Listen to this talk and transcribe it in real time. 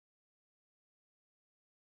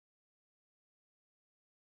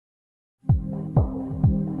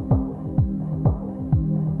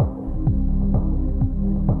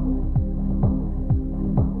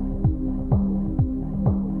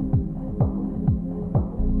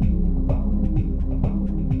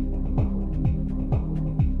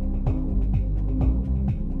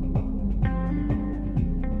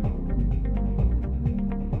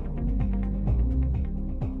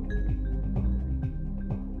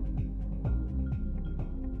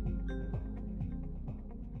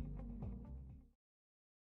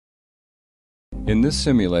In this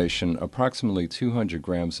simulation, approximately 200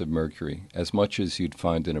 grams of mercury, as much as you'd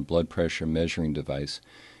find in a blood pressure measuring device,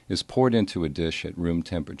 is poured into a dish at room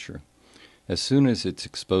temperature. As soon as it's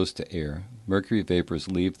exposed to air, mercury vapors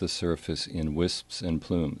leave the surface in wisps and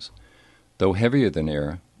plumes. Though heavier than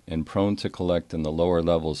air and prone to collect in the lower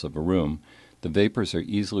levels of a room, the vapors are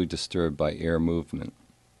easily disturbed by air movement.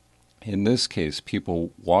 In this case,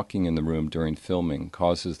 people walking in the room during filming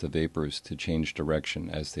causes the vapors to change direction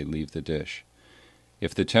as they leave the dish.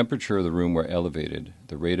 If the temperature of the room were elevated,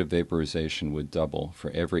 the rate of vaporization would double for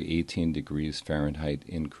every 18 degrees Fahrenheit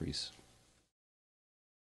increase.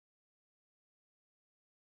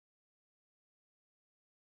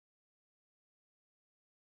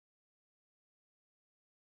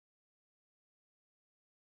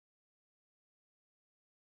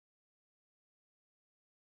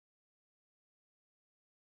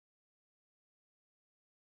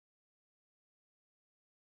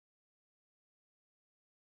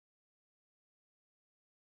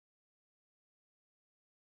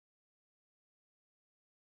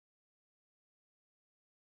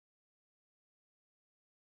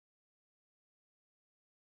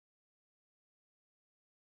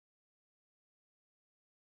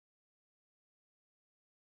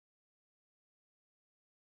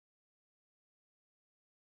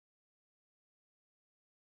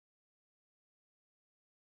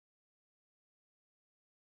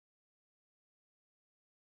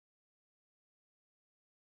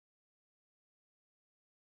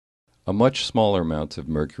 A much smaller amount of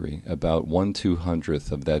mercury, about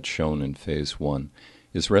 1/200th of that shown in Phase 1,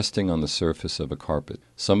 is resting on the surface of a carpet.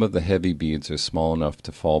 Some of the heavy beads are small enough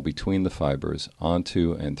to fall between the fibers,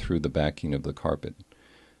 onto and through the backing of the carpet.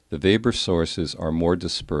 The vapor sources are more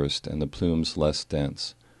dispersed and the plumes less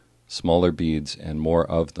dense. Smaller beads and more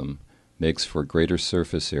of them makes for greater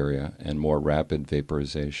surface area and more rapid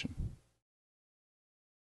vaporization.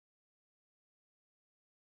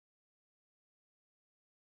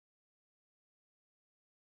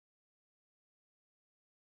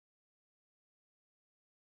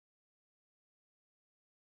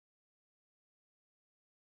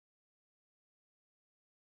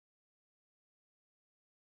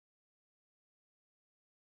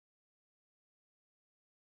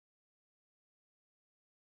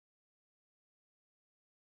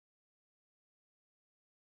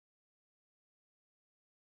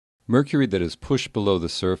 Mercury that is pushed below the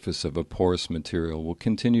surface of a porous material will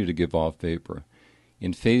continue to give off vapor.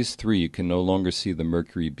 In Phase 3 you can no longer see the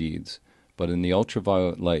mercury beads, but in the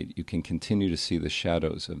ultraviolet light you can continue to see the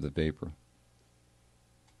shadows of the vapor.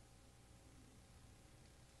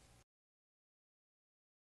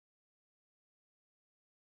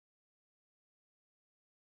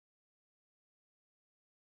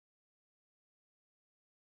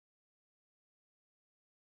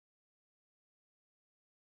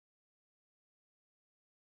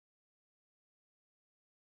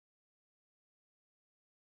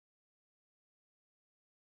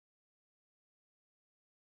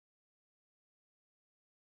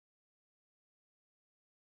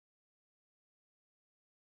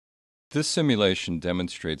 This simulation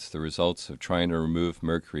demonstrates the results of trying to remove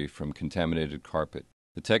mercury from contaminated carpet.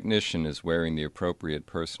 The technician is wearing the appropriate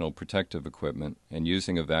personal protective equipment and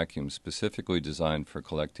using a vacuum specifically designed for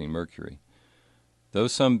collecting mercury. Though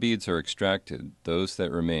some beads are extracted, those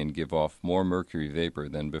that remain give off more mercury vapor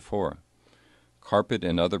than before. Carpet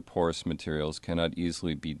and other porous materials cannot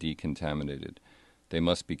easily be decontaminated. They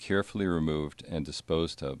must be carefully removed and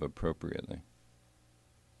disposed of appropriately.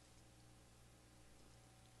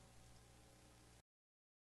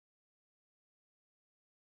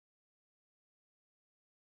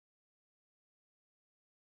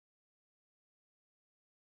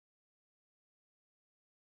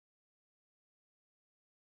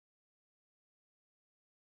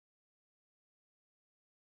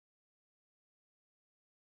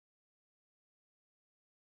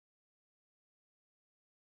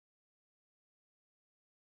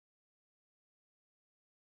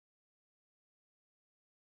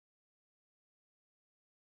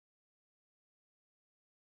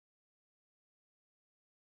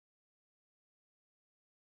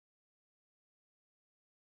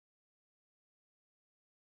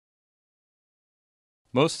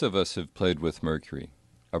 Most of us have played with mercury.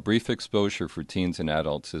 A brief exposure for teens and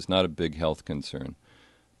adults is not a big health concern,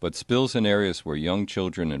 but spills in areas where young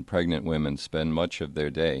children and pregnant women spend much of their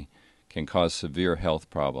day can cause severe health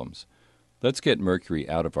problems. Let's get mercury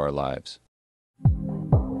out of our lives.